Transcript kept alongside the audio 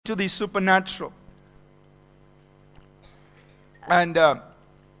to the supernatural. And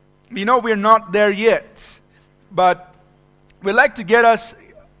we know we're not there yet, but we'd like to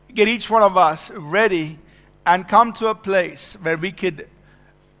get each one of us ready and come to a place where we could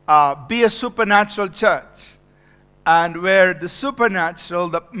be a supernatural church, and where the supernatural,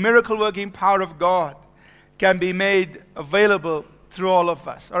 the miracle-working power of God can be made available through all of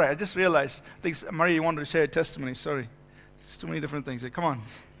us. All right, I just realized, I think Maria, you wanted to share a testimony. Sorry. There's too many different things here. Come on.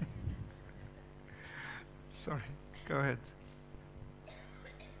 Sorry. Go ahead.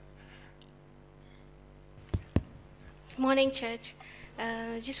 Morning, church.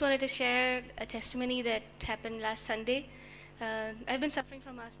 Just wanted to share a testimony that happened last Sunday. I've been suffering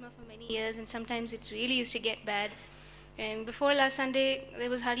from asthma for many years, and sometimes it really used to get bad. And before last Sunday, there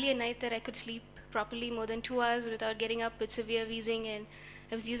was hardly a night that I could sleep properly more than 2 hours without getting up with severe wheezing, and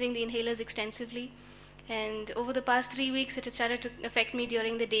I was using the inhalers extensively. And over the past 3 weeks, it had started to affect me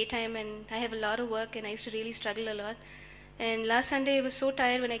during the daytime, and I have a lot of work, and I used to really struggle a lot. And last Sunday, I was so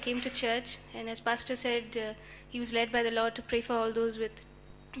tired when I came to church, and as Pastor said, he was led by the Lord to pray for all those with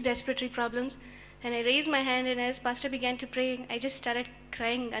respiratory problems. And I raised my hand, and as Pastor began to pray, I just started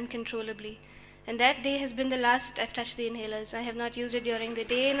crying uncontrollably. And that day has been the last I've touched the inhalers. I have not used it during the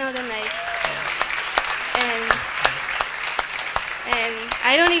day nor the night. And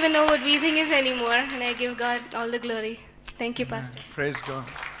I don't even know what wheezing is anymore, and I give God all the glory. Thank you, Pastor. Praise God.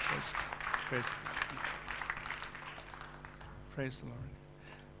 Praise the Lord.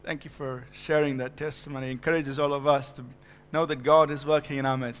 Thank you for sharing that testimony. It encourages all of us to know that God is working in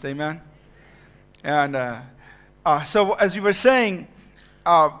our midst. Amen? And so as we were saying,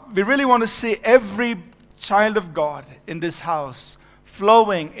 we really want to see every child of God in this house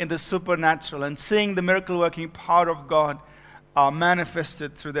flowing in the supernatural and seeing the miracle-working power of God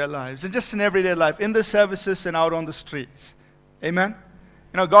manifested through their lives, and just in everyday life, in the services and out on the streets. Amen?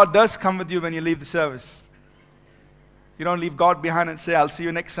 You know, God does come with you when you leave the service. You don't leave God behind and say, I'll see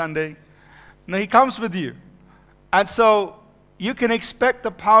you next Sunday. No, He comes with you. And so you can expect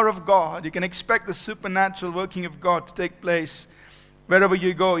the power of God. You can expect the supernatural working of God to take place wherever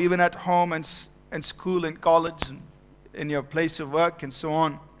you go, even at home and school and college and in your place of work and so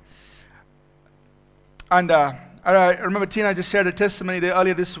on. And I remember Tina just shared a testimony there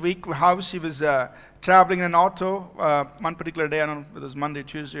earlier this week, how she was traveling in an auto one particular day. I don't know if it was Monday,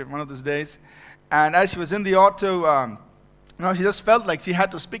 Tuesday, or one of those days. And as she was in the auto, she just felt like she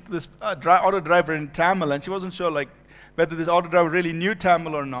had to speak to this auto driver in Tamil, and she wasn't sure whether this auto driver really knew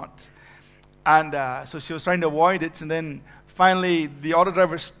Tamil or not. And so she was trying to avoid it, and then finally the auto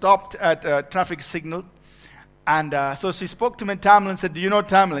driver stopped at a traffic signal. And so she spoke to him in Tamil and said, do you know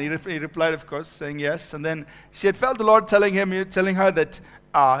Tamil? And he replied, of course, saying yes. And then she had felt the Lord telling her that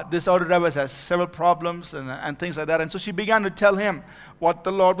this auto driver has several problems and things like that. And so she began to tell him what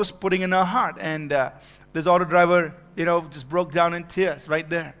the Lord was putting in her heart. And this auto driver, just broke down in tears right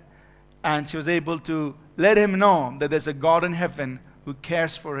there. And she was able to let him know that there's a God in heaven who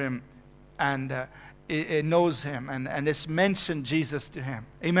cares for him and knows him and has mentioned Jesus to him.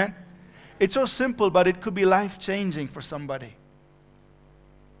 Amen? It's so simple, but it could be life-changing for somebody.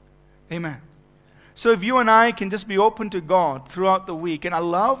 Amen. So if you and I can just be open to God throughout the week and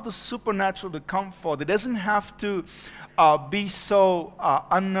allow the supernatural to come forth, it doesn't have to be so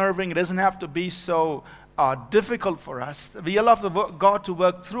unnerving. It doesn't have to be so difficult for us. We allow God to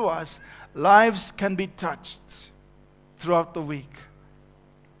work through us. Lives can be touched throughout the week.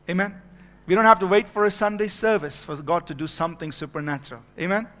 Amen. We don't have to wait for a Sunday service for God to do something supernatural.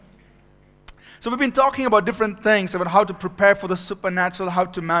 Amen. So we've been talking about different things, about how to prepare for the supernatural, how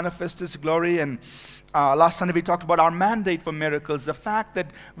to manifest His glory. And last Sunday we talked about our mandate for miracles, the fact that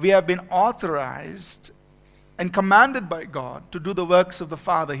we have been authorized and commanded by God to do the works of the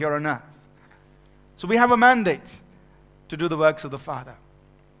Father here on earth. So we have a mandate to do the works of the Father.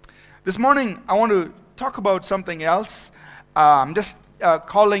 This morning I want to talk about something else. I'm just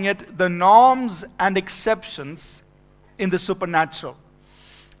calling it the norms and exceptions in the supernatural.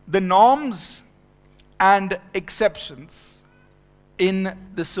 The norms and exceptions in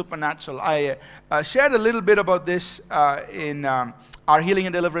the supernatural. I shared a little bit about this in our Healing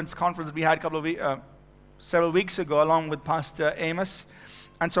and Deliverance conference we had several weeks ago along with Pastor Amos.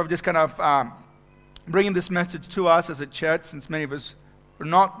 And so I'm just kind of bringing this message to us as a church. Since many of us were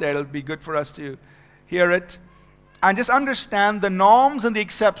not there, it'll be good for us to hear it and just understand the norms and the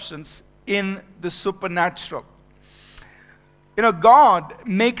exceptions in the supernatural. God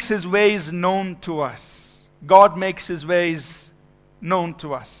makes His ways known to us. God makes His ways known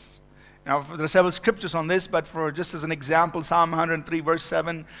to us. Now, there are several scriptures on this, but for just as an example, Psalm 103 verse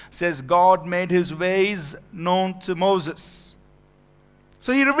 7 says, God made His ways known to Moses.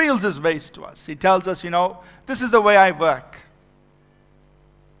 So he reveals his ways to us. He tells us, this is the way I work.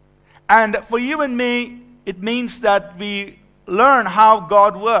 And for you and me, it means that we learn how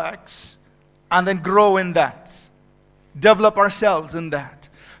God works and then grow in that. Develop ourselves in that.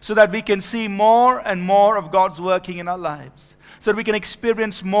 So that we can see more and more of God's working in our lives. So that we can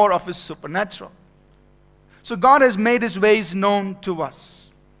experience more of His supernatural. So God has made His ways known to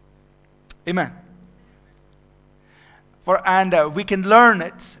us. Amen. And we can learn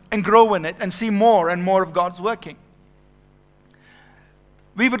it and grow in it and see more and more of God's working.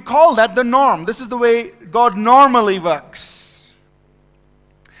 We would call that the norm. This is the way God normally works.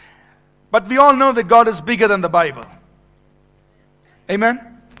 But we all know that God is bigger than the Bible.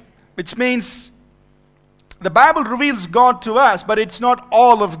 Amen? Which means the Bible reveals God to us, but it's not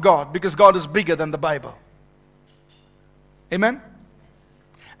all of God, because God is bigger than the Bible. Amen?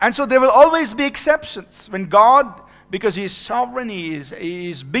 And so there will always be exceptions. When God, because He is sovereign, He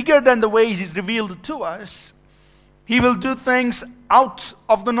is bigger than the ways He's revealed to us, He will do things out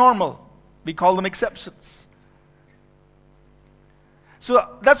of the normal. We call them exceptions. So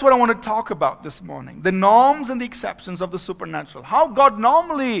that's what I want to talk about this morning. The norms and the exceptions of the supernatural. How God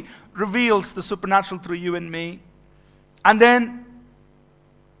normally reveals the supernatural through you and me. And then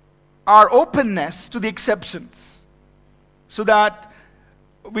our openness to the exceptions. So that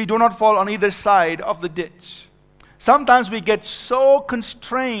we do not fall on either side of the ditch. Sometimes we get so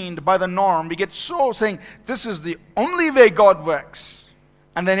constrained by the norm. We get so saying, this is the only way God works.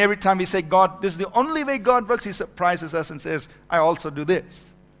 And then every time we say, God, this is the only way God works, He surprises us and says, I also do this.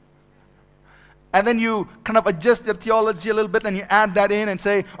 And then you kind of adjust your theology a little bit and you add that in and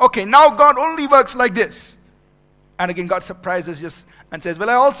say, okay, now God only works like this. And again, God surprises us and says, well,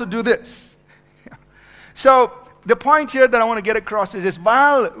 I also do this. So the point here that I want to get across is this: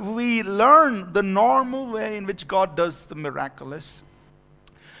 while we learn the normal way in which God does the miraculous,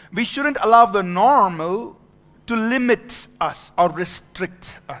 we shouldn't allow the normal to limit us or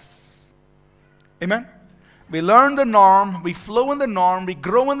restrict us. Amen? We learn the norm, we flow in the norm, we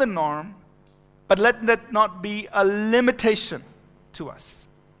grow in the norm, but let that not be a limitation to us.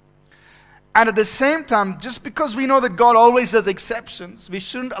 And at the same time, just because we know that God always does exceptions, we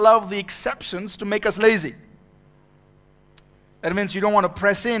shouldn't allow the exceptions to make us lazy. That means you don't want to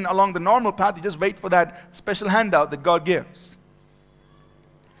press in along the normal path, you just wait for that special handout that God gives.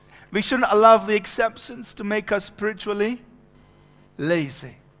 We shouldn't allow the exceptions to make us spiritually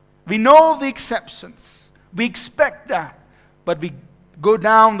lazy. We know the exceptions. We expect that. But we go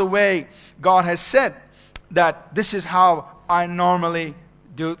down the way God has said that this is how I normally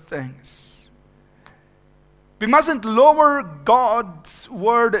do things. We mustn't lower God's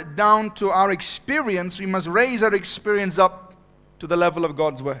word down to our experience. We must raise our experience up to the level of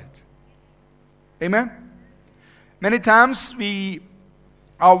God's word. Amen? Many times we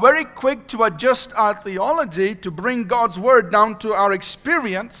are very quick to adjust our theology to bring God's word down to our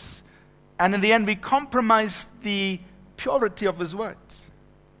experience, and in the end we compromise the purity of His words.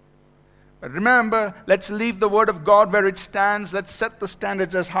 But remember, let's leave the word of God where it stands. Let's set the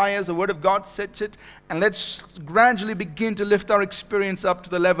standards as high as the word of God sets it, and let's gradually begin to lift our experience up to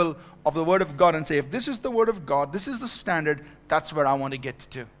the level of the word of God and say, if this is the word of God, this is the standard, that's where I want to get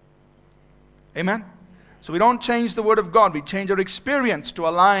to. Amen? So we don't change the word of God, we change our experience to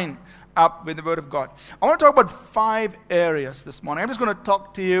align up with the word of God. I want to talk about 5 areas this morning. I'm just going to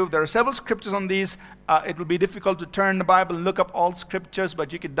talk to you. There are several scriptures on these. It will be difficult to turn the Bible and look up all scriptures,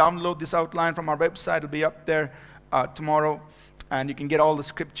 but you can download this outline from our website. It'll be up there tomorrow, and you can get all the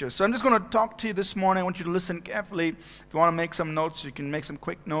scriptures. So I'm just going to talk to you this morning. I want you to listen carefully. If you want to make some notes, you can make some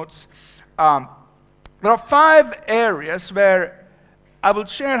quick notes. There are 5 areas where I will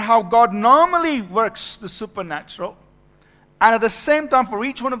share how God normally works the supernatural. And at the same time, for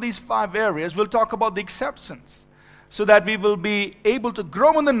each one of these 5 areas, we'll talk about the exceptions, so that we will be able to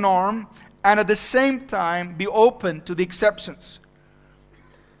grow in the norm and at the same time be open to the exceptions.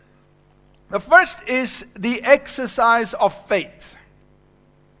 The first is the exercise of faith.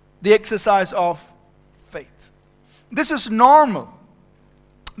 The exercise of faith. This is normal.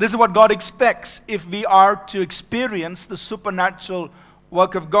 This is what God expects if we are to experience the supernatural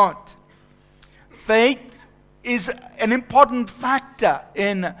work of God. Faith is an important factor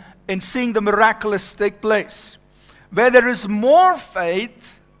in seeing the miraculous take place. Where there is more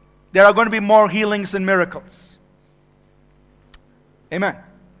faith, there are going to be more healings and miracles. Amen.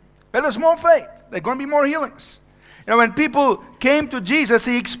 Where there's more faith, there are going to be more healings. When people came to Jesus,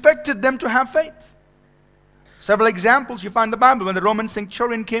 He expected them to have faith. Several examples you find in the Bible. When the Roman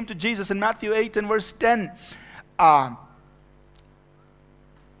centurion came to Jesus in Matthew 8 and verse 10,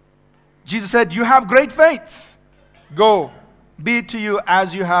 Jesus said, you have great faith. Go, Be it to you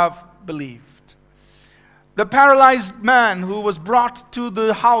as you have believed. The paralyzed man who was brought to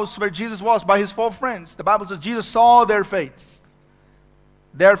the house where Jesus was by his 4 friends, the Bible says Jesus saw their faith.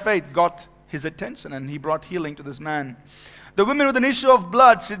 Their faith got his attention and he brought healing to this man. The woman with an issue of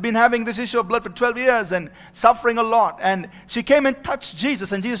blood, she'd been having this issue of blood for 12 years and suffering a lot. And she came and touched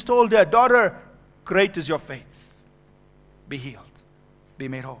Jesus, and Jesus told her, "Daughter, great is your faith. Be healed. Be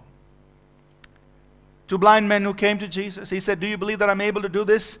made whole." 2 blind men who came to Jesus. He said, "Do you believe that I'm able to do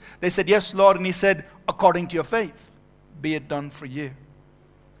this?" They said, "Yes, Lord." And he said, "According to your faith, be it done for you."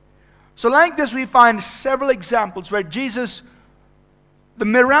 So like this, we find several examples where Jesus, the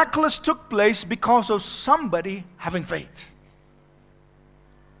miraculous took place because of somebody having faith.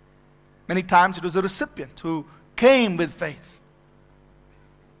 Many times it was the recipient who came with faith.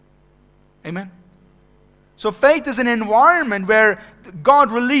 Amen. So faith is an environment where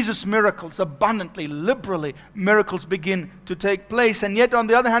God releases miracles abundantly, liberally. Miracles begin to take place. And yet on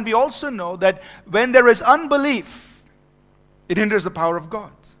the other hand, we also know that when there is unbelief, it hinders the power of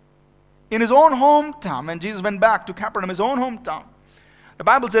God. In his own hometown, when Jesus went back to Capernaum, his own hometown, the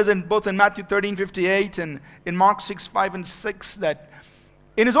Bible says both in Matthew 13:58 and in Mark 6:5 and 6 that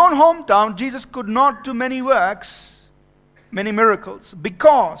in his own hometown, Jesus could not do many works, many miracles,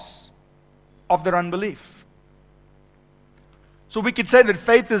 because of their unbelief. So we could say that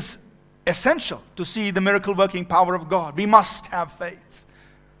faith is essential to see the miracle-working power of God. We must have faith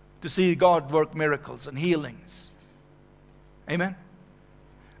to see God work miracles and healings. Amen?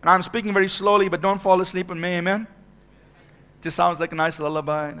 And I'm speaking very slowly, but don't fall asleep on me. Amen? It just sounds like a nice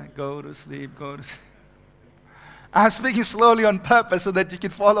lullaby. Like, go to sleep, go to sleep. I'm speaking slowly on purpose so that you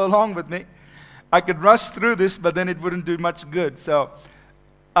can follow along with me. I could rush through this, but then it wouldn't do much good. So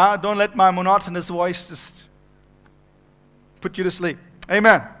don't let my monotonous voice just put you to sleep.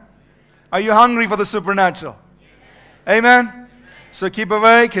 Amen. Are you hungry for the supernatural? Yes. Amen? Amen. So keep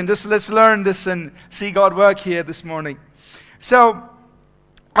awake and just let's learn this and see God work here this morning. So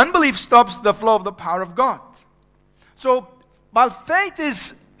unbelief stops the flow of the power of God. So while faith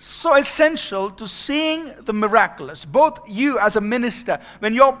is so essential to seeing the miraculous, both you as a minister,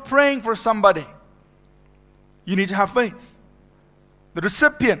 when you're praying for somebody, you need to have faith. The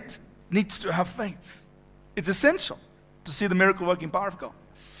recipient needs to have faith. It's essential to see the miracle working power of God.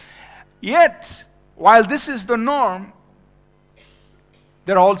 Yet, while this is the norm,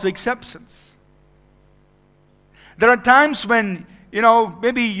 there are also exceptions. There are times when,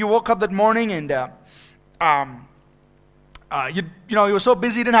 maybe you woke up that morning and you were so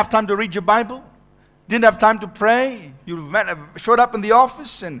busy you didn't have time to read your Bible, didn't have time to pray. You showed up in the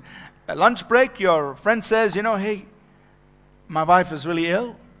office and at lunch break your friend says, "Hey, my wife is really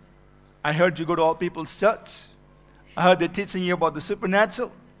ill. I heard you go to All People's Church. I heard they're teaching you about the supernatural.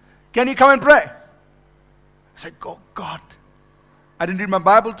 Can you come and pray?" I said, "Oh God, I didn't read my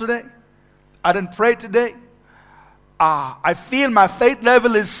Bible today. I didn't pray today. I feel my faith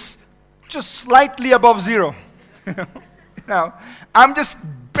level is just slightly above zero." I'm just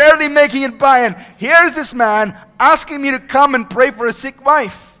barely making it by, and here's this man asking me to come and pray for a sick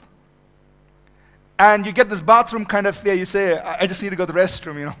wife. And you get this bathroom kind of fear. You say, "I just need to go to the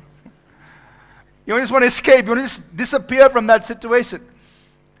restroom, You just want to escape. You want to just disappear from that situation.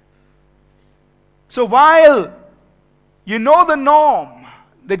 So while you know the norm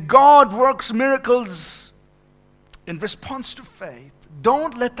that God works miracles in response to faith,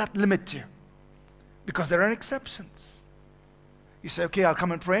 don't let that limit you, because there are exceptions. You say, "Okay, I'll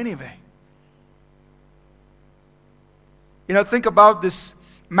come and pray anyway." Think about this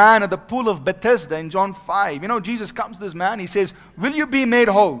man at the pool of Bethesda in John 5. Jesus comes to this man. He says, "Will you be made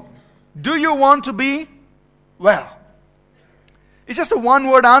whole? Do you want to be well?" It's just a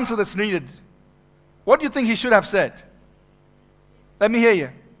one-word answer that's needed. What do you think he should have said? Let me hear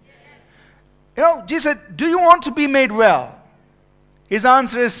you. Jesus said, "Do you want to be made well?" His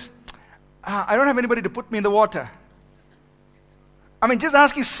answer is, "I don't have anybody to put me in the water." Just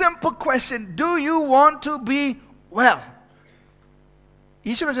asking a simple question. Do you want to be well?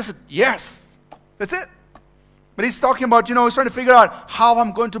 He should have just said, "Yes." That's it. But he's talking about, he's trying to figure out how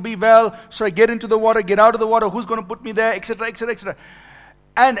I'm going to be well. Should I get into the water, get out of the water? Who's going to put me there, etc., etc., etc.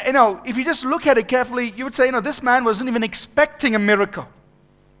 And, if you just look at it carefully, you would say, this man wasn't even expecting a miracle.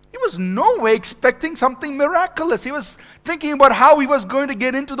 He was no way expecting something miraculous. He was thinking about how he was going to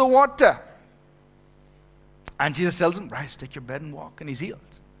get into the water. And Jesus tells him, "Rise, take your bed and walk," and he's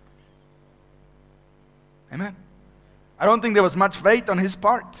healed. Amen. I don't think there was much faith on his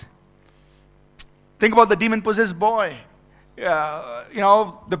part. Think about the demon-possessed boy.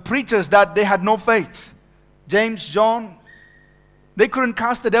 The preachers that they had no faith. James, John, they couldn't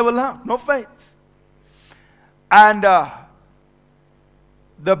cast the devil out. No faith. And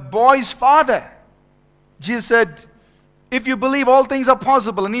the boy's father. Jesus said, if you believe, all things are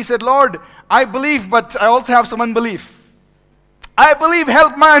possible. And he said, Lord, I believe, but I also have some unbelief. I believe,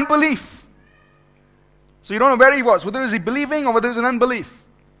 help my unbelief. So you don't know where he was, whether he believing or whether it was an unbelief.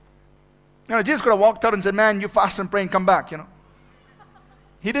 Jesus could have walked out and said, man, you fast and pray and come back,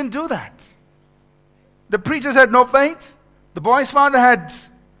 He didn't do that. The preachers had no faith. The boy's father had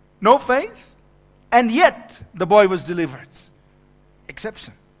no faith. And yet, the boy was delivered.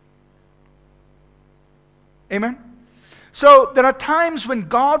 Exception. Amen? So, there are times when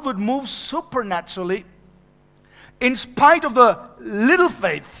God would move supernaturally in spite of the little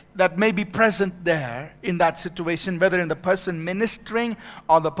faith that may be present there in that situation, whether in the person ministering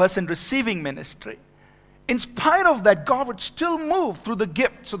or the person receiving ministry. In spite of that, God would still move through the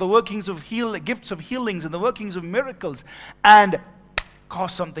gifts of the workings of gifts of healings and the workings of miracles and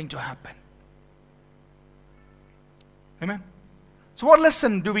cause something to happen. Amen? So what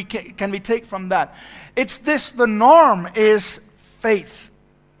lesson can we take from that? It's this: the norm is faith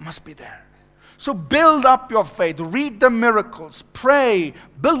must be there. So build up your faith, read the miracles, pray,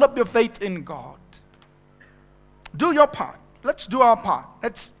 build up your faith in God. Do your part. Let's do our part.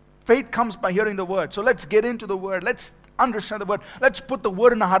 Faith comes by hearing the word. So let's get into the word. Let's understand the word. Let's put the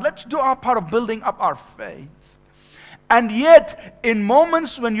word in our heart. Let's do our part of building up our faith. And yet, in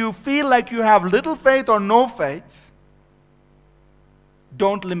moments when you feel like you have little faith or no faith,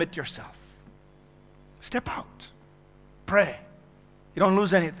 don't limit yourself. Step out. Pray. You don't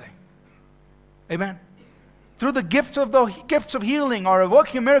lose anything. Amen. Through the gifts of healing or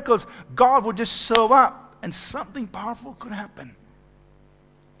working miracles, God will just show up and something powerful could happen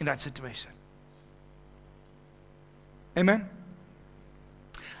in that situation. Amen.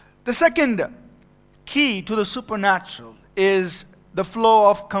 The second key to the supernatural is the flow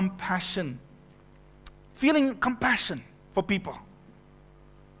of compassion. Feeling compassion for people.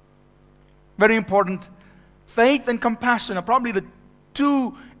 Very important. Faith and compassion are probably the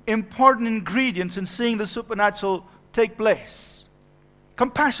two important ingredients in seeing the supernatural take place.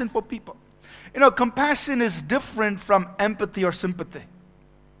 Compassion for people. Compassion is different from empathy or sympathy.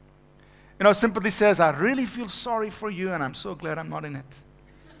 Sympathy says, I really feel sorry for you and I'm so glad I'm not in it.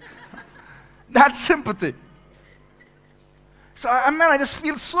 That's sympathy. So, I just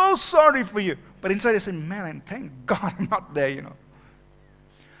feel so sorry for you. But inside I say, man, thank God I'm not there,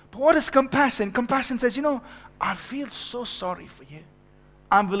 But what is compassion? Compassion says, I feel so sorry for you.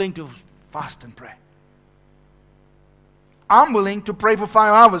 I'm willing to fast and pray. I'm willing to pray for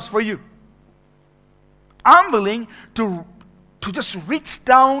 5 hours for you. I'm willing to just reach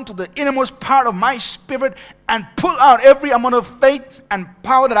down to the innermost part of my spirit and pull out every amount of faith and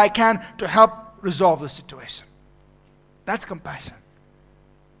power that I can to help resolve the situation. That's compassion.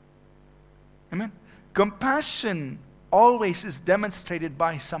 Amen? Compassion always is demonstrated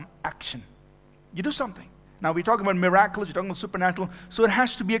by some action. You do something. Now, we're talking about miracles, we're talking about supernatural, so it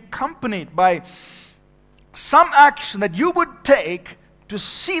has to be accompanied by some action that you would take to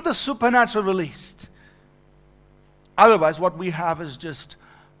see the supernatural released. Otherwise, what we have is just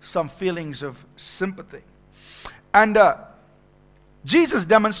some feelings of sympathy. And Jesus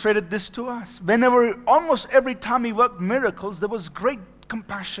demonstrated this to us. Almost every time he worked miracles, there was great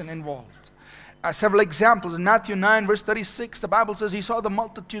compassion involved. Several examples. In Matthew 9, verse 36, the Bible says he saw the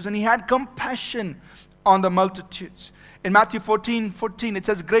multitudes and he had compassion on the multitudes. In Matthew 14, it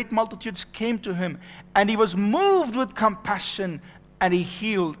says great multitudes came to him and he was moved with compassion and he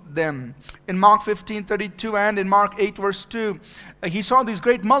healed them. In Mark 15:32 and in Mark 8 verse 2, he saw these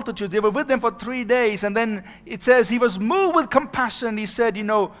great multitudes. They were with them for 3 days, and then it says he was moved with compassion and he said,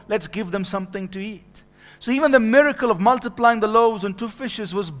 let's give them something to eat. So even the miracle of multiplying the loaves and 2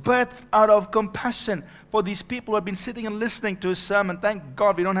 fishes was birthed out of compassion for these people who had been sitting and listening to his sermon. Thank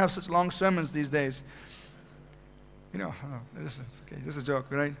God we don't have such long sermons these days. This is okay. This is a joke,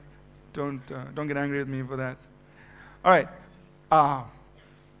 right? Don't get angry with me for that. All right.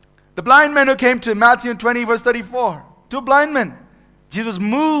 The blind men who came to Matthew 20 verse 34. 2 blind men. Jesus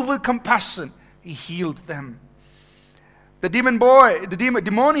moved with compassion. He healed them. The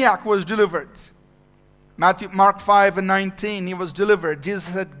demoniac was delivered. Mark 5 and 19, he was delivered. Jesus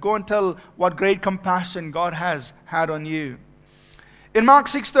said, go and tell what great compassion God has had on you. In Mark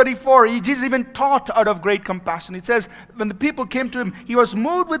 6:34, Jesus even taught out of great compassion. It says, when the people came to him, he was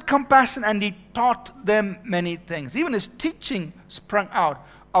moved with compassion and he taught them many things. Even his teaching sprung out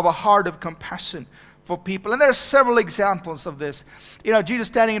of a heart of compassion for people. And there are several examples of this. Jesus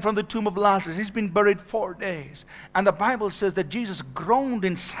standing in front of the tomb of Lazarus. He's been buried 4 days. And the Bible says that Jesus groaned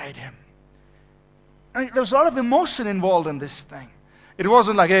inside him. There was a lot of emotion involved in this thing. It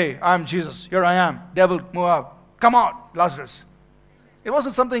wasn't like, hey, I'm Jesus. Here I am. Devil, move out. Come out, Lazarus. It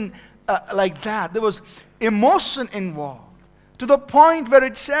wasn't something like that. There was emotion involved. To the point where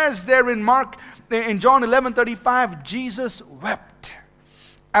it says there in John 11:35, Jesus wept.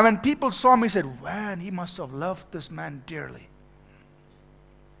 And when people saw him, he said, man, he must have loved this man dearly.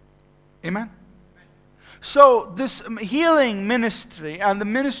 Amen? So this healing ministry and the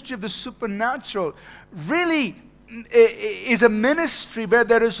ministry of the supernatural really is a ministry where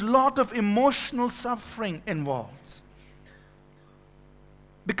there is a lot of emotional suffering involved.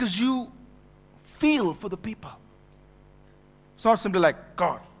 Because you feel for the people. It's not simply like,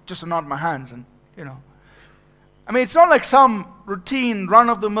 God, just nod my hands and, I mean, it's not like some routine,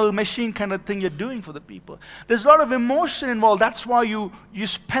 run-of-the-mill machine kind of thing you're doing for the people. There's a lot of emotion involved. That's why you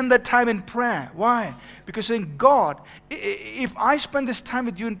spend that time in prayer. Why? Because saying, God, if I spend this time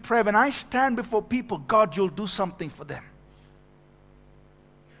with you in prayer, when I stand before people, God, you'll do something for them.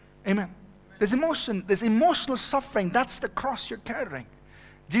 Amen. There's emotion, there's emotional suffering. That's the cross you're carrying.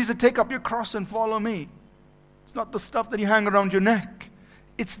 Jesus, take up your cross and follow me. It's not the stuff that you hang around your neck.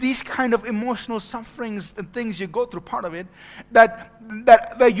 It's these kind of emotional sufferings and things you go through, part of it, that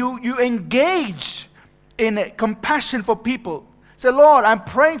where you engage in a compassion for people. Say, Lord, I'm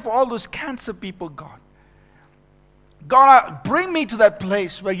praying for all those cancer people, God. God, bring me to that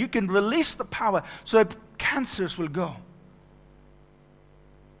place where you can release the power so that cancers will go.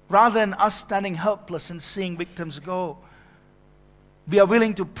 Rather than us standing helpless and seeing victims go, we are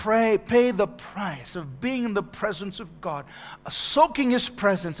willing to pay the price of being in the presence of God, soaking His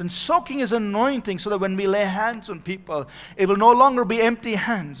presence and soaking His anointing so that when we lay hands on people, it will no longer be empty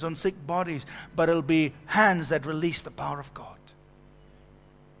hands on sick bodies, but it will be hands that release the power of God.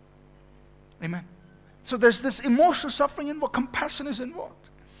 Amen. So there's this emotional suffering involved, compassion is involved.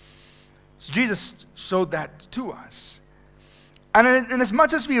 So Jesus showed that to us. And in as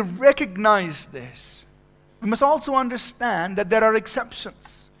much as we recognize this, we must also understand that there are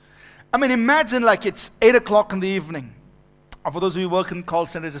exceptions. I mean, imagine like it's 8 o'clock in the evening. Or for those of you who work in call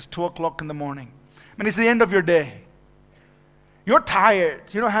centers, it's 2 o'clock in the morning. I mean, it's the end of your day. You're tired,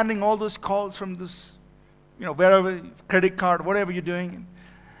 handling all those calls from this, wherever, credit card, whatever you're doing.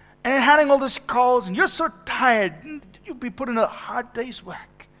 And you're handling all those calls, and you're so tired. You'll be put in a hard day's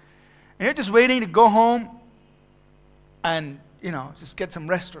work. And you're just waiting to go home and, just get some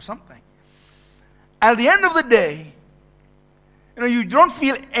rest or something. At the end of the day, you don't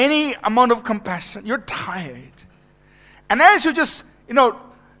feel any amount of compassion. You're tired. And as you're just,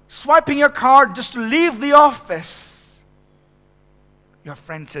 swiping your card just to leave the office, your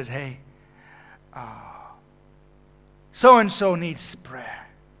friend says, hey, so-and-so needs prayer.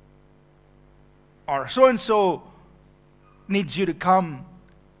 Or so-and-so needs you to come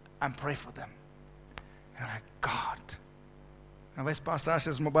and pray for them. And I'm like, God. Now, where's Pastor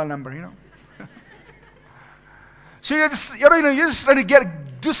Asher's mobile number, So you're just trying to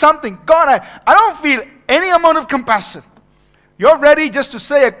do something. God, I don't feel any amount of compassion. You're ready just to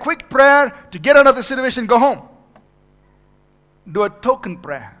say a quick prayer to get out of the situation, go home. Do a token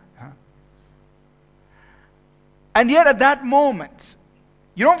prayer. And yet at that moment,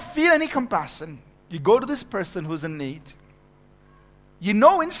 you don't feel any compassion. You go to this person who's in need. You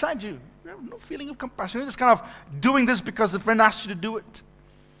know inside you have no feeling of compassion. You're just kind of doing this because the friend asked you to do it.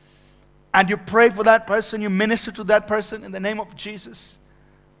 And you pray for that person, you minister to that person in the name of Jesus,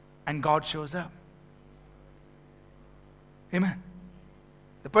 and God shows up. Amen.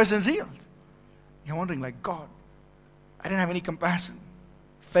 The person's healed. You're wondering, like, God, I didn't have any compassion.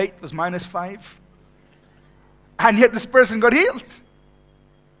 Faith was -5. And yet this person got healed.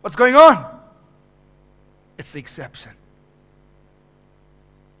 What's going on? It's the exception.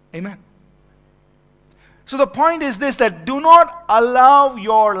 Amen. So the point is this, that do not allow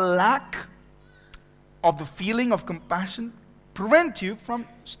your lack of the feeling of compassion prevent you from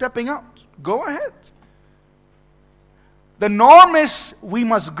stepping out. Go ahead. The norm is we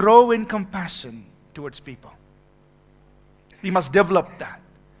must grow in compassion towards people. We must develop that.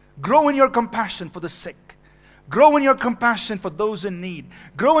 Grow in your compassion for the sick. Grow in your compassion for those in need.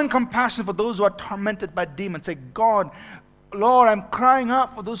 Grow in compassion for those who are tormented by demons. Say, God, Lord, I'm crying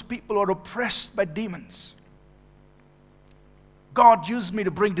out for those people who are oppressed by demons. God, use me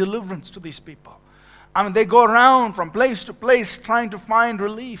to bring deliverance to these people. I mean, they go around from place to place trying to find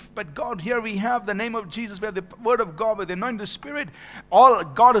relief. But God, here we have the name of Jesus, we have the word of God, with the anointed Spirit. All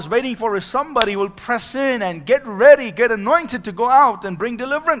God is waiting for is somebody who will press in and get ready, get anointed to go out and bring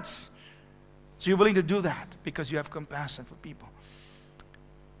deliverance. So you're willing to do that because you have compassion for people.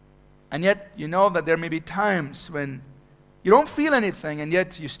 And yet, you know that there may be times when you don't feel anything, and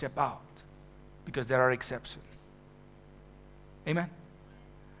yet you step out because there are exceptions. Amen?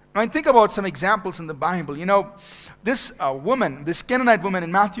 I mean, think about some examples in the Bible. You know, this woman, this Canaanite woman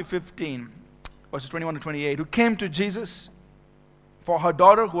in Matthew 15, verses 21 to 28, who came to Jesus for her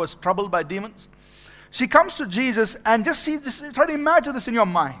daughter who was troubled by demons. She comes to Jesus, and just try to imagine this in your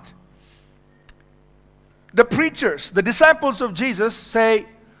mind. The preachers, the disciples of Jesus say,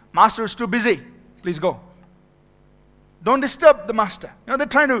 Master is too busy. Please go. Don't disturb the master. You know, they're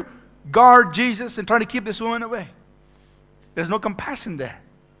trying to guard Jesus and trying to keep this woman away. There's no compassion there.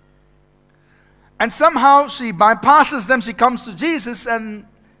 And somehow she bypasses them. She comes to Jesus, and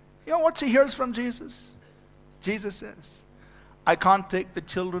you know what she hears from Jesus? Jesus says, I can't take the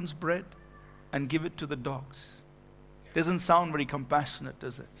children's bread and give it to the dogs. Doesn't sound very compassionate,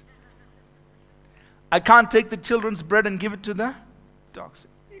 does it? I can't take the children's bread and give it to the dogs.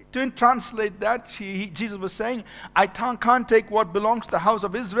 To translate that, Jesus was saying, I can't take what belongs to the house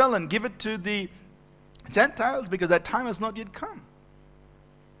of Israel and give it to the Gentiles because that time has not yet come.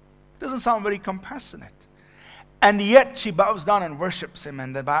 Doesn't sound very compassionate. And yet she bows down and worships him.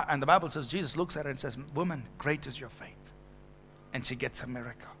 And the Bible says, Jesus looks at her and says, woman, great is your faith. And she gets a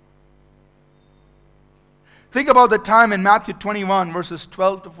miracle. Think about the time in Matthew 21, verses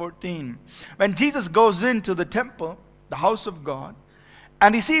 12 to 14, when Jesus goes into the temple, the house of God,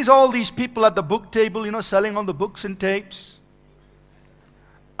 and he sees all these people at the book table, you know, selling all the books and tapes.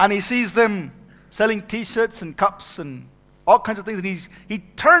 And he sees them selling t-shirts and cups and all kinds of things. And he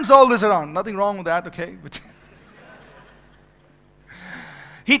turns all this around. Nothing wrong with that, okay? But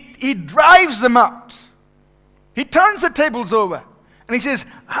he drives them out. He turns the tables over. And he says,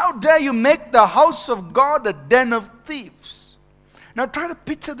 how dare you make the house of God a den of thieves? Now try to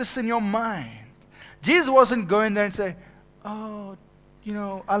picture this in your mind. Jesus wasn't going there and say, oh, you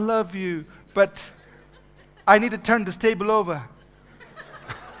know, I love you, but I need to turn this table over.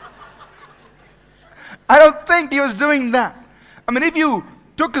 I don't think he was doing that. I mean, if you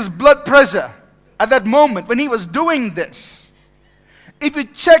took his blood pressure at that moment when he was doing this, if you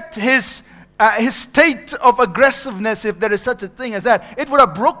checked his state of aggressiveness, if there is such a thing as that, it would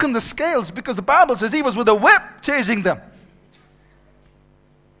have broken the scales, because the Bible says he was with a whip chasing them.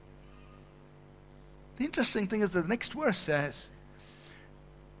 The interesting thing is the next verse says,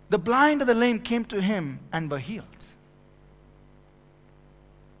 the blind and the lame came to him and were healed.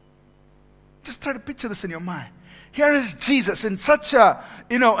 Just try to picture this in your mind. Here is Jesus in such a,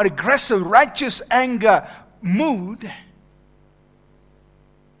 an aggressive, righteous anger mood.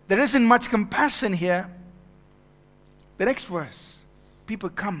 There isn't much compassion here. The next verse, people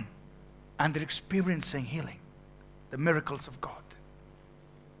come and they're experiencing healing, the miracles of God.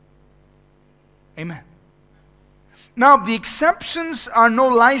 Amen. Now, the exceptions are no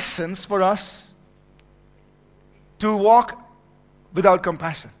license for us to walk without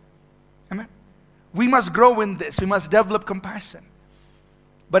compassion. Amen. We must grow in this. We must develop compassion.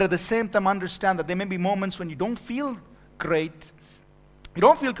 But at the same time, understand that there may be moments when you don't feel great, you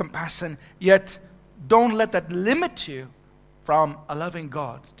don't feel compassion, yet don't let that limit you from a loving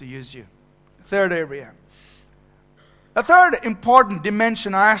God to use you. Third area. A third important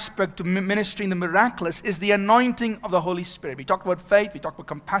dimension or aspect to ministering the miraculous is the anointing of the Holy Spirit. We talked about faith, we talked about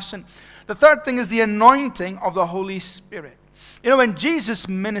compassion. The third thing is the anointing of the Holy Spirit. When Jesus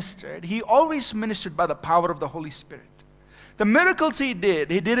ministered, he always ministered by the power of the Holy Spirit. The miracles he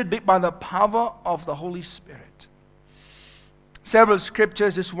did it by the power of the Holy Spirit. Several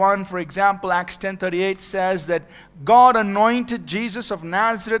scriptures, this one, for example, Acts 10:38 says that God anointed Jesus of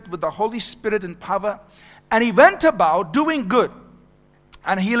Nazareth with the Holy Spirit and power, and he went about doing good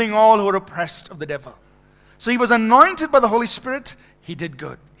and healing all who were oppressed of the devil. So he was anointed by the Holy Spirit, he did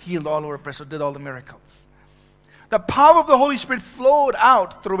good, healed all who were oppressed, did all the miracles. The power of the Holy Spirit flowed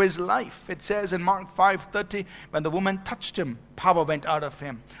out through his life. It says in Mark 5:30, when the woman touched him, power went out of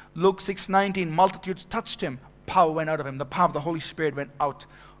him. Luke 6:19, multitudes touched him, power went out of him. The power of the Holy Spirit went out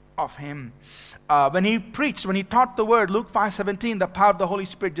of him. When he preached, when he taught the word, Luke 5:17, the power of the Holy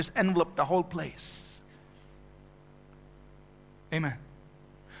Spirit just enveloped the whole place. Amen.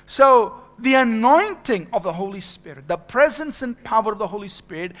 So, the anointing of the Holy Spirit, the presence and power of the Holy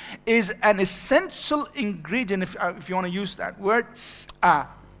Spirit is an essential ingredient, if you want to use that word,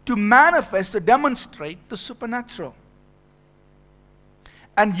 to manifest, to demonstrate the supernatural.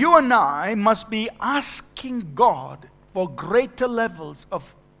 And you and I must be asking God for greater levels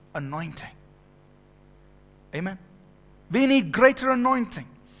of anointing. Amen. We need greater anointing.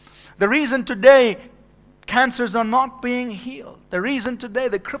 The reason today cancers are not being healed, the reason today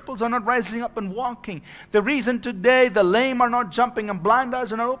the cripples are not rising up and walking, the reason today the lame are not jumping and blind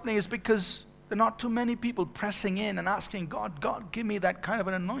eyes are not opening is because there are not too many people pressing in and asking God, give me that kind of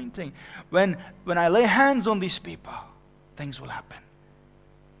an anointing. When I lay hands on these people, things will happen.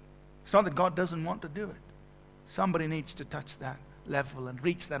 It's not that God doesn't want to do it. Somebody needs to touch that level and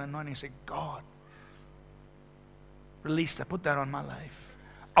reach that anointing and say, God, release that, put that on my life.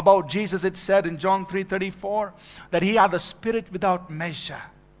 About Jesus, it said in John 3:34 that he had the Spirit without measure.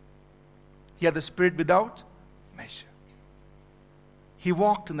 He had the Spirit without measure. He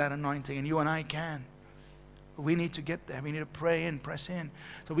walked in that anointing, and you and I can. We need to get there. We need to pray in, press in,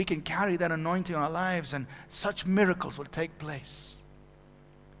 so we can carry that anointing in our lives, and such miracles will take place.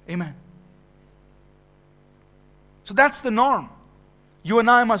 Amen. So that's the norm. You and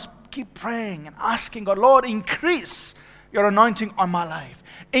I must keep praying and asking God, Lord, increase your anointing on my life.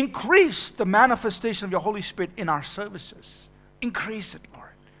 Increase the manifestation of your Holy Spirit in our services. Increase it, Lord.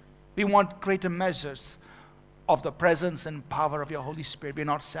 We want greater measures of the presence and power of your Holy Spirit. We're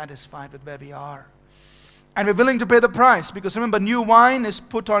not satisfied with where we are. And we're willing to pay the price, because remember, new wine is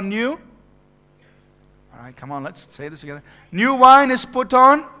put on new. All right, come on, let's say this together. New wine is put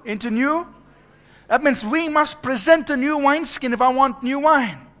on into new. That means we must present a new wineskin if I want new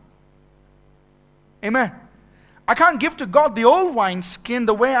wine. Amen. I can't give to God the old wineskin,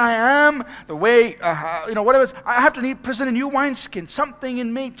 the way I am, the way, whatever. I have to present a new wineskin. Something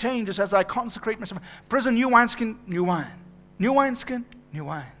in me changes as I consecrate myself. Present new wineskin, new wine. New wineskin, new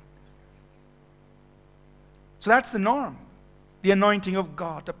wine. So that's the norm. The anointing of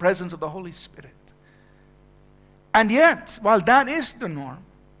God, the presence of the Holy Spirit. And yet, while that is the norm,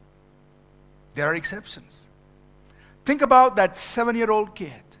 there are exceptions. Think about that 7-year-old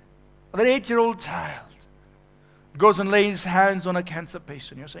kid, or that 8-year-old child, goes and lays hands on a cancer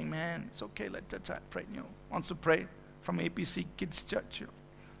patient. You're saying, man, it's okay, let that child pray. Wants to pray from APC Kids Church.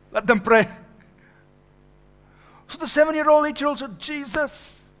 Let them pray. So the 7-year-old, 8-year-old said,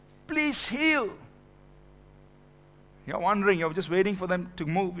 Jesus, please heal. You're wondering, you're just waiting for them to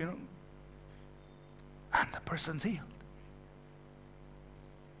move, And the person's healed.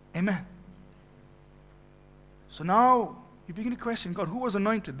 Amen. So now you begin to question, God, who was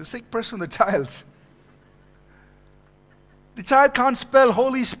anointed? The sick person or the child? The child can't spell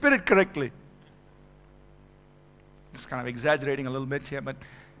Holy Spirit correctly. Just kind of exaggerating a little bit here, but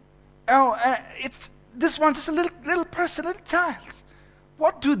it's this one, just a little person, little child.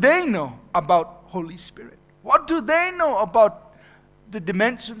 What do they know about Holy Spirit? What do they know about the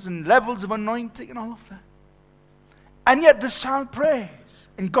dimensions and levels of anointing and all of that? And yet this child prays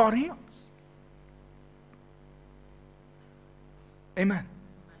and God heals. Amen.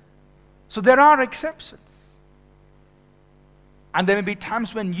 So there are exceptions. And there may be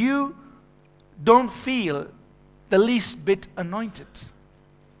times when you don't feel the least bit anointed.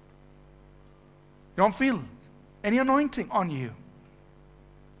 You don't feel any anointing on you.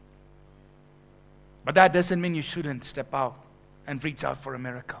 But that doesn't mean you shouldn't step out and reach out for a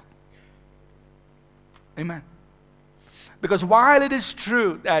miracle. Amen. Because while it is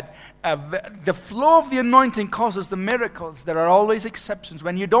true that the flow of the anointing causes the miracles, there are always exceptions.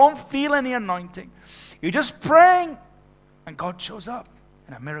 When you don't feel any anointing, you're just praying and God shows up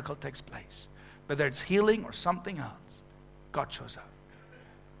and a miracle takes place. Whether it's healing or something else, God shows up.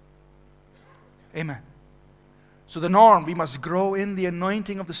 Amen. So the norm, we must grow in the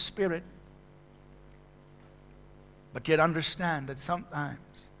anointing of the Spirit, but yet understand that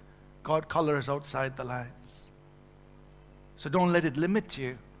sometimes God colors outside the lines. So don't let it limit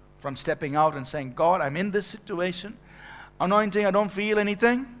you from stepping out and saying, God, I'm in this situation. Anointing, I don't feel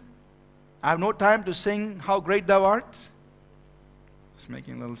anything. I have no time to sing how great thou art. Just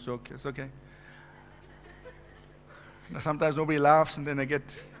making a little joke here. It's okay. Sometimes nobody laughs and then I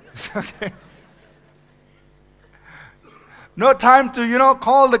get, it's okay. No time to,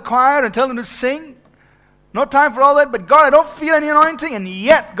 call the choir and tell them to sing. No time for all that, but God, I don't feel any anointing, and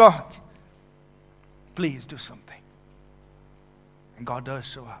yet, God, please do something. And God does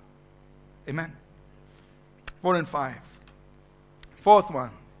show up. Amen. 4 and 5. Fourth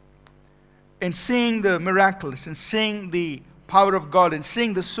one. In seeing the miraculous, in seeing the power of God, in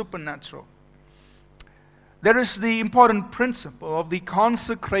seeing the supernatural, there is the important principle of the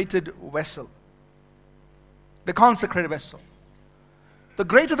consecrated vessel. The consecrated vessel. The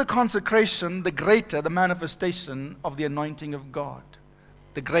greater the consecration, the greater the manifestation of the anointing of God.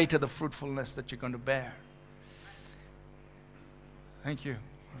 The greater the fruitfulness that you're going to bear. Thank you.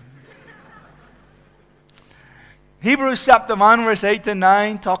 Hebrews chapter 1, verse 8 and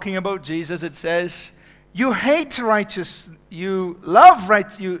 9, talking about Jesus, it says, you love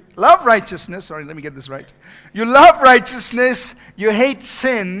righteousness. Sorry, let me get this right. You love righteousness, you hate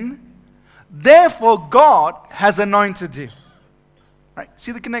sin, therefore God has anointed you. Right?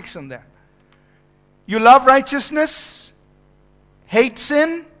 See the connection there. You love righteousness, hate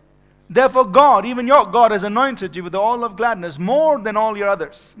sin, Therefore God, even your God, has anointed you with the oil of gladness more than all your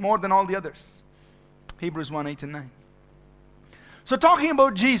others, more than all the others. Hebrews 1, 8 and 9. So talking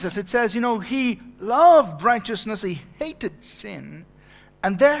about Jesus, it says, He loved righteousness, He hated sin,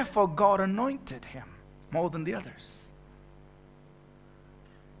 and therefore God anointed Him more than the others.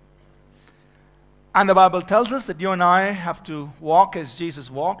 And the Bible tells us that you and I have to walk as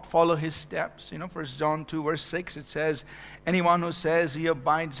Jesus walked, follow His steps. 1 John 2 verse 6, it says, anyone who says he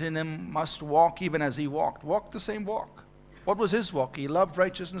abides in Him must walk even as He walked. Walk the same walk. What was His walk? He loved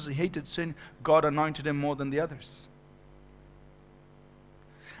righteousness, He hated sin. God anointed Him more than the others.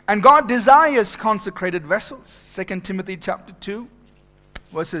 And God desires consecrated vessels. 2 Timothy chapter 2,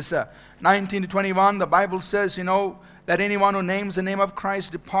 verses 19 to 21, the Bible says, that anyone who names the name of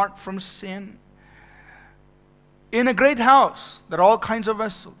Christ depart from sin. In a great house, there are all kinds of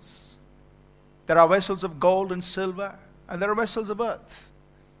vessels. There are vessels of gold and silver, and there are vessels of earth,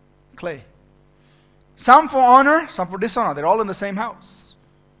 clay. Some for honor, some for dishonor. They're all in the same house.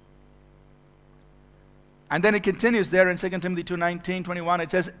 And then it continues there in 2 Timothy 2, 19, 21.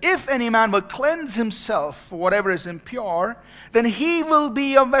 It says, if any man will cleanse himself for whatever is impure, then he will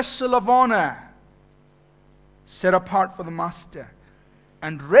be a vessel of honor, set apart for the master,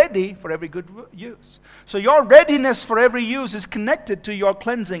 and ready for every good use. So your readiness for every use is connected to your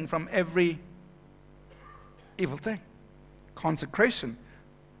cleansing from every evil thing. Consecration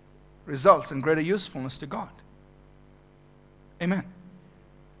results in greater usefulness to God. Amen.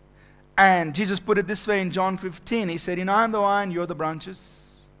 And Jesus put it this way in John 15. He said, I am the vine, you're the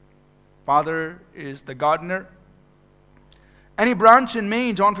branches. Father is the gardener. Any branch in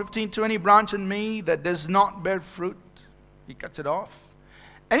me, John 15:2, any branch in me that does not bear fruit, He cuts it off.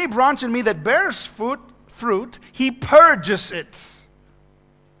 Any branch in me that bears fruit, He purges it.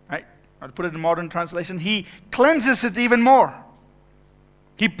 Right? I'll put it in modern translation. He cleanses it even more.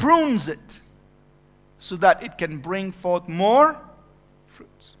 He prunes it so that it can bring forth more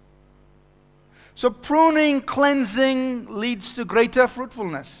fruit. So pruning, cleansing leads to greater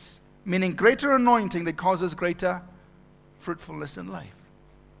fruitfulness, meaning greater anointing that causes greater fruitfulness in life.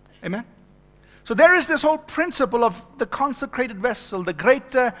 Amen? So there is this whole principle of the consecrated vessel. The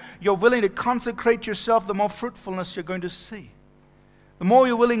greater you're willing to consecrate yourself, the more fruitfulness you're going to see. The more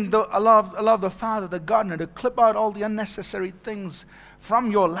you're willing to allow the Father, the gardener, to clip out all the unnecessary things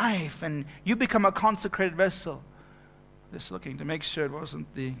from your life, and you become a consecrated vessel. Just looking to make sure it wasn't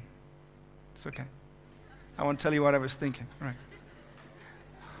it's okay. I won't tell you what I was thinking. Right.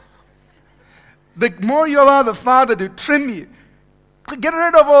 The more you allow the Father to trim you, get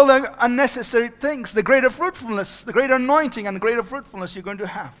rid of all the unnecessary things, the greater fruitfulness, the greater anointing, and the greater fruitfulness you're going to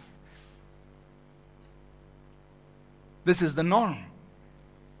have. This is the norm.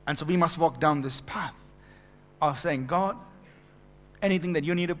 And so we must walk down this path of saying, God, anything that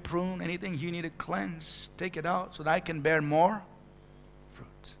you need to prune, anything you need to cleanse, take it out so that I can bear more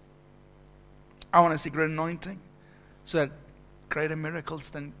fruit. I want to see great anointing so that greater miracles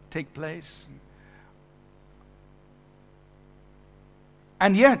can take place.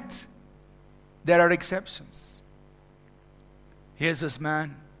 And yet, there are exceptions. Here's this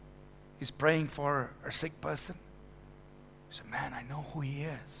man. He's praying for a sick person. He said, man, I know who he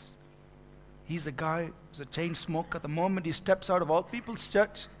is. He's the guy who's a chain smoker. The moment he steps out of All People's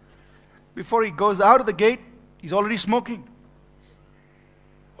Church, before he goes out of the gate, he's already smoking.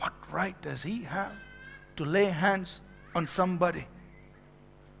 What right does he have to lay hands on somebody?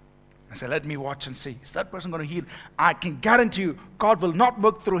 I said, let me watch and see. Is that person going to heal? I can guarantee you, God will not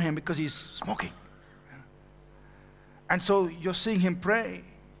work through him because he's smoking. And so you're seeing him pray.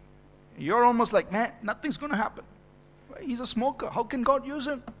 You're almost like, man, nothing's going to happen. He's a smoker. How can God use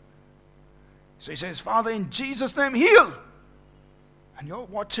him? So he says, Father, in Jesus' name, heal. And you're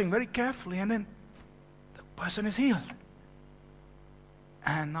watching very carefully, and then the person is healed.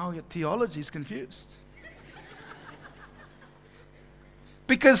 And now your theology is confused.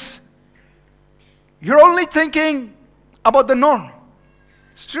 Because you're only thinking about the norm.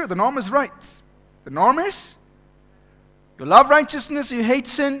 It's true, the norm is right. The norm is, you love righteousness, you hate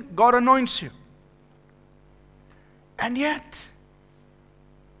sin, God anoints you. And yet,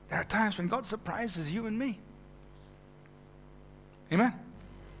 there are times when God surprises you and me. Amen?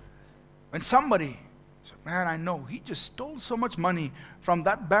 When somebody says, man, I know, he just stole so much money from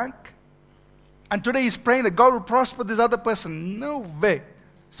that bank, and today he's praying that God will prosper this other person. No way.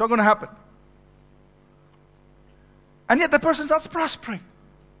 It's not going to happen. And yet the person starts prospering.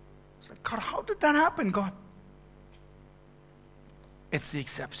 It's like, God, how did that happen, God? It's the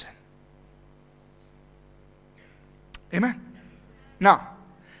exception. Amen. Now,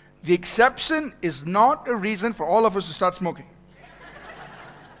 the exception is not a reason for all of us to start smoking.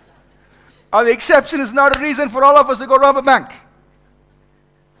 Or the exception is not a reason for all of us to go rob a bank.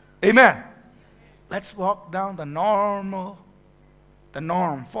 Amen. Let's walk down the norm.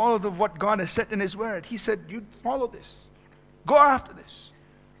 Follow what God has said in His Word. He said, you follow this. Go after this.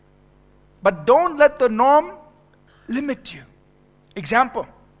 But don't let the norm limit you. Example.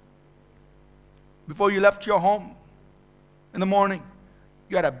 Before you left your home in the morning,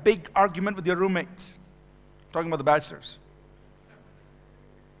 you had a big argument with your roommate. Talking about the bachelors.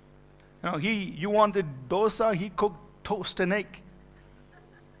 You wanted dosa, he cooked toast and egg.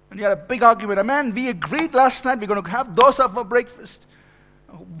 And you had a big argument. Man, we agreed last night we're going to have dosa for breakfast.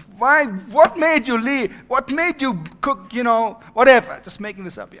 Why? What made you leave? What made you cook, whatever. Just making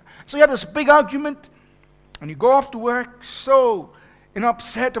this up here. So you had this big argument, and you go off to work so,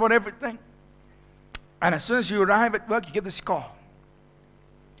 upset about everything. And as soon as you arrive at work, you get this call.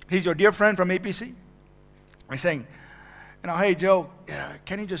 He's your dear friend from APC. He's saying, hey, Joe,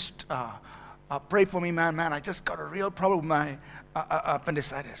 can you just pray for me, man? I just got a real problem with my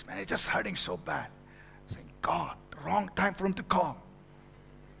appendicitis, man. It's just hurting so bad. I'm saying, God, the wrong time for him to call.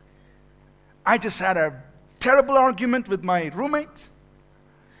 I just had a terrible argument with my roommate.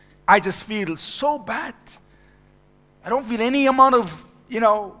 I just feel so bad. I don't feel any amount of,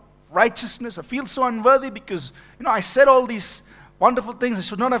 righteousness. I feel so unworthy because, I said all these wonderful things I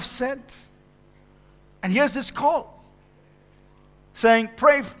should not have said. And here's this call saying,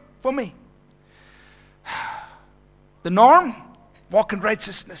 pray for me. The norm, walk in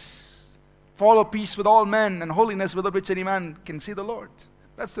righteousness. Follow peace with all men and holiness without which any man can see the Lord.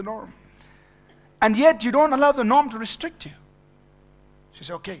 That's the norm. And yet you don't allow the norm to restrict you. She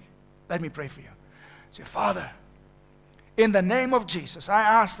said, okay, let me pray for you. Say, Father, in the name of Jesus, I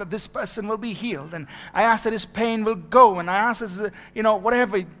ask that this person will be healed, and I ask that his pain will go, and I ask that,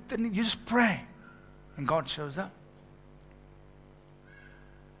 whatever. Then you just pray, and God shows up.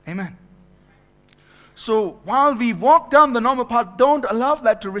 Amen. So while we walk down the normal path, don't allow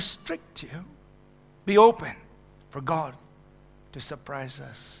that to restrict you. Be open for God to surprise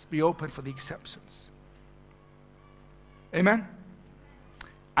us. Be open for the exceptions. Amen.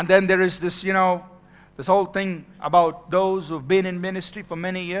 And then there is this, this whole thing about those who've been in ministry for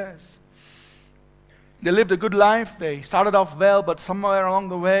many years. They lived a good life. They started off well, but somewhere along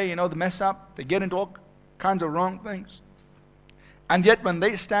the way, they mess up. They get into all kinds of wrong things. And yet when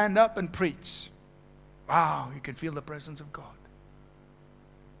they stand up and preach, wow, you can feel the presence of God.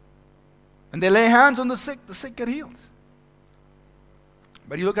 And they lay hands on the sick get healed.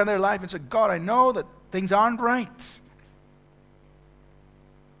 But you look at their life and say, God, I know that things aren't right.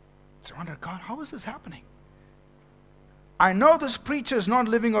 So I wonder, God, how is this happening? I know this preacher is not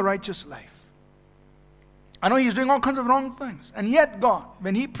living a righteous life. I know he's doing all kinds of wrong things. And yet, God,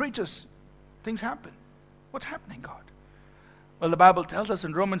 when he preaches, things happen. What's happening, God? Well, the Bible tells us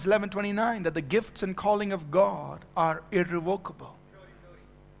in Romans 11:29 that the gifts and calling of God are irrevocable.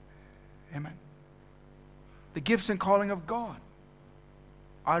 Amen. The gifts and calling of God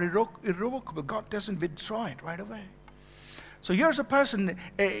are irrevocable. God doesn't withdraw it right away. So here's a person,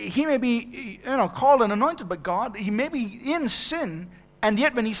 he may be called and anointed by God. He may be in sin, and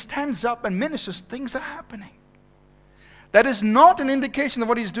yet when he stands up and ministers, things are happening. That is not an indication that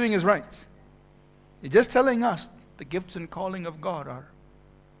what he's doing is right. He's just telling us the gifts and calling of God are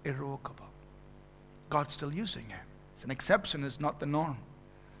irrevocable. God's still using it. It's an exception, it's not the norm.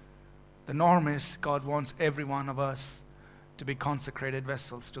 The norm is God wants every one of us to be consecrated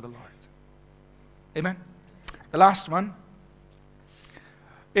vessels to the Lord. Amen. The last one,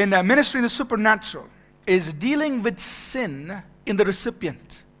 in ministry in the supernatural, is dealing with sin in the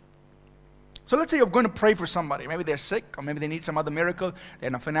recipient. So let's say you're going to pray for somebody. Maybe they're sick, or maybe they need some other miracle. They're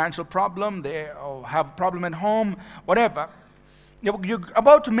in a financial problem. They have a problem at home, whatever. You're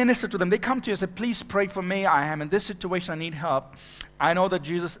about to minister to them. They come to you and say, please pray for me. I am in this situation. I need help. I know that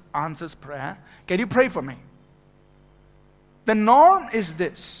Jesus answers prayer. Can you pray for me? The norm is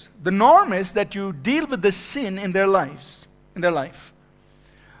this. The norm is that you deal with the sin in their life,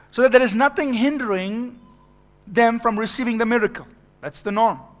 so that there is nothing hindering them from receiving the miracle. That's the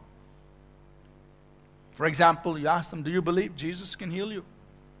norm. For example, you ask them, do you believe Jesus can heal you?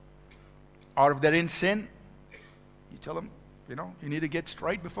 Or if they're in sin, you tell them, you need to get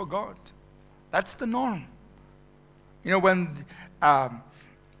right before God. That's the norm. When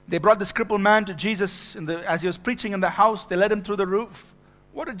they brought this crippled man to Jesus as he was preaching in the house, they let him through the roof.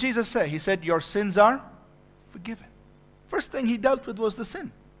 What did Jesus say? He said, your sins are forgiven. First thing he dealt with was the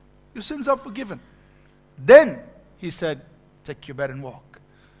sin. Your sins are forgiven. Then he said, take your bed and walk.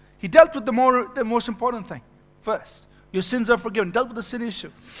 He dealt with the most important thing first. Your sins are forgiven. Dealt with the sin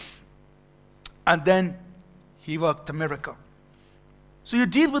issue. And then he worked the miracle. So you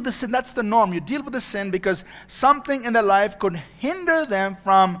deal with the sin. That's the norm. You deal with the sin because something in their life could hinder them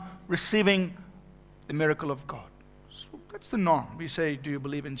from receiving the miracle of God. So that's the norm. We say, do you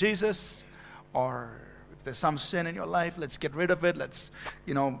believe in Jesus? Or if there's some sin in your life, let's get rid of it. Let's,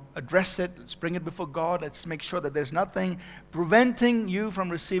 address it. Let's bring it before God. Let's make sure that there's nothing preventing you from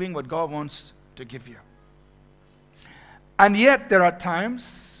receiving what God wants to give you. And yet there are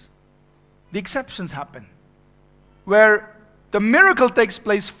times the exceptions happen where the miracle takes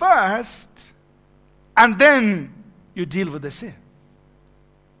place first, and then you deal with the sin.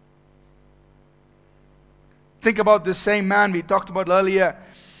 Think about the same man we talked about earlier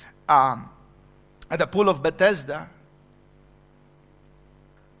at the pool of Bethesda.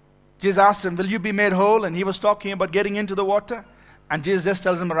 Jesus asked him, will you be made whole? And he was talking about getting into the water. And Jesus just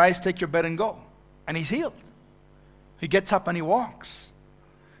tells him, arise, take your bed and go. And he's healed. He gets up and he walks.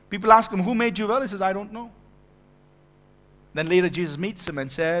 People ask him, who made you well? He says, I don't know. Then later Jesus meets him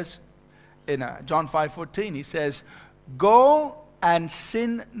and says, in John 5:14, he says, go and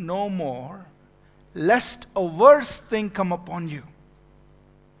sin no more, lest a worse thing come upon you.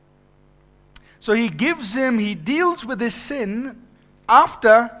 So he deals with his sin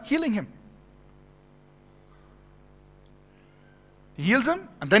after healing him. He heals him,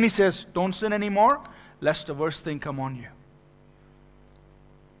 and then he says, don't sin anymore, lest a worse thing come on you.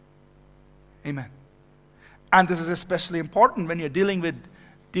 Amen. And this is especially important when you're dealing with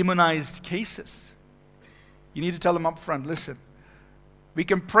demonized cases. You need to tell them up front, listen, we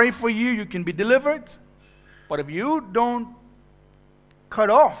can pray for you, you can be delivered, but if you don't cut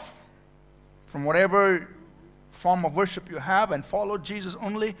off from whatever form of worship you have and follow Jesus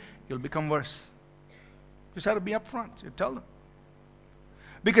only, you'll become worse. You just have to be up front. You tell them.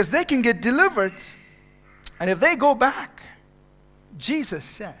 Because they can get delivered, and if they go back, Jesus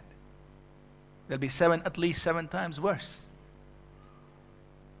said, they'll be at least seven times worse.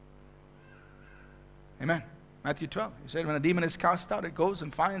 Amen. Matthew 12. He said when a demon is cast out, it goes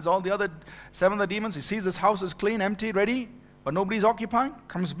and finds all the other 7 of the demons. He sees this house is clean, empty, ready, but nobody's occupying.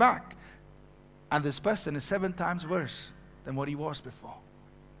 Comes back. And this person is 7 times worse than what he was before.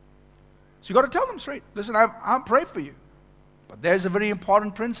 So you got to tell them straight. Listen, I'll pray for you. But there's a very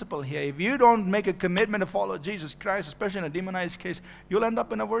important principle here. If you don't make a commitment to follow Jesus Christ, especially in a demonized case, you'll end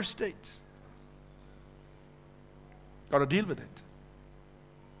up in a worse state. Got to deal with it.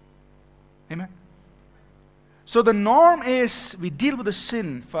 Amen. So the norm is we deal with the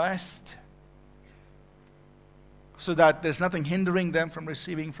sin first so that there's nothing hindering them from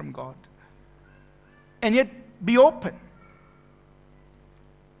receiving from God. And yet be open.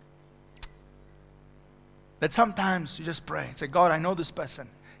 That sometimes you just pray. Say, God, I know this person.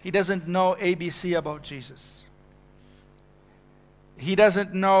 He doesn't know ABC about Jesus. He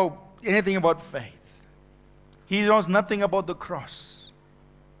doesn't know anything about faith. He knows nothing about the cross.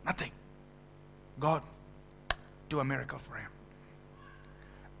 Nothing. God, do a miracle for him.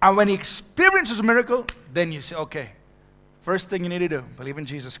 And when he experiences a miracle, then you say, okay, first thing you need to do, believe in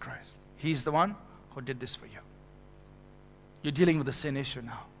Jesus Christ. He's the one who did this for you. You're dealing with the sin issue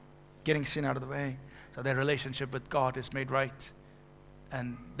now. Getting sin out of the way so their relationship with God is made right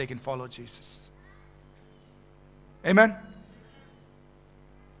and they can follow Jesus. Amen?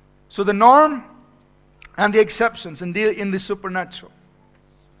 So the norm and the exceptions in the supernatural.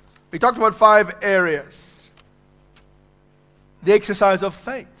 We talked about 5 areas. The exercise of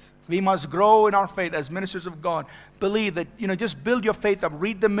faith. We must grow in our faith as ministers of God. Believe that, just build your faith up.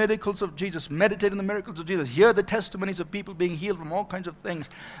 Read the miracles of Jesus. Meditate on the miracles of Jesus. Hear the testimonies of people being healed from all kinds of things.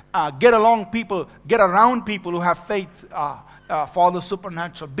 Get around people who have faith for the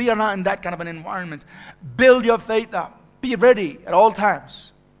supernatural. Be around in that kind of an environment. Build your faith up. Be ready at all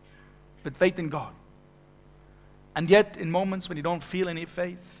times with faith in God. And yet, in moments when you don't feel any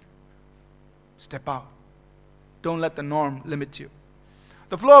faith, step out. Don't let the norm limit you.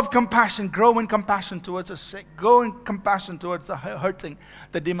 The flow of compassion, grow in compassion towards the sick. Grow in compassion towards the hurting,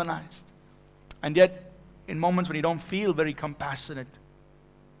 the demonized. And yet, in moments when you don't feel very compassionate,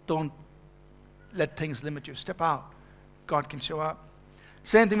 don't let things limit you. Step out. God can show up.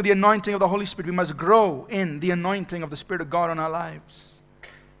 Same thing with the anointing of the Holy Spirit. We must grow in the anointing of the Spirit of God on our lives.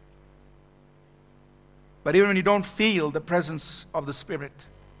 But even when you don't feel the presence of the Spirit,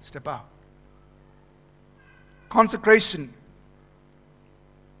 step out. Consecration.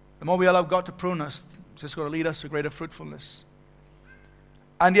 The more we allow God to prune us, it's just going to lead us to greater fruitfulness.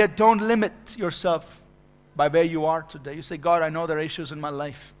 And yet don't limit yourself by where you are today. You say, God, I know there are issues in my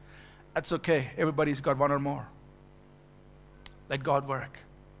life. That's okay. Everybody's got one or more. Let God work.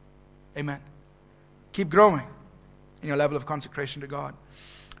 Amen. Keep growing in your level of consecration to God.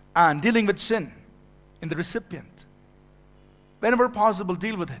 And dealing with sin in the recipient. Whenever possible,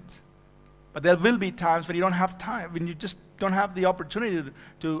 deal with it. But there will be times when you don't have time, when you just don't have the opportunity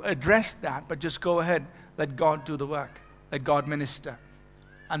to address that, but just go ahead, let God do the work, let God minister,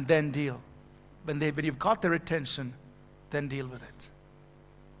 and then deal. When you've got their attention, then deal with it.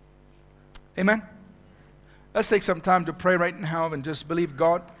 Amen? Let's take some time to pray right now and just believe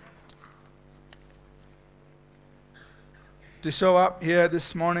God to show up here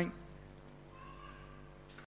this morning.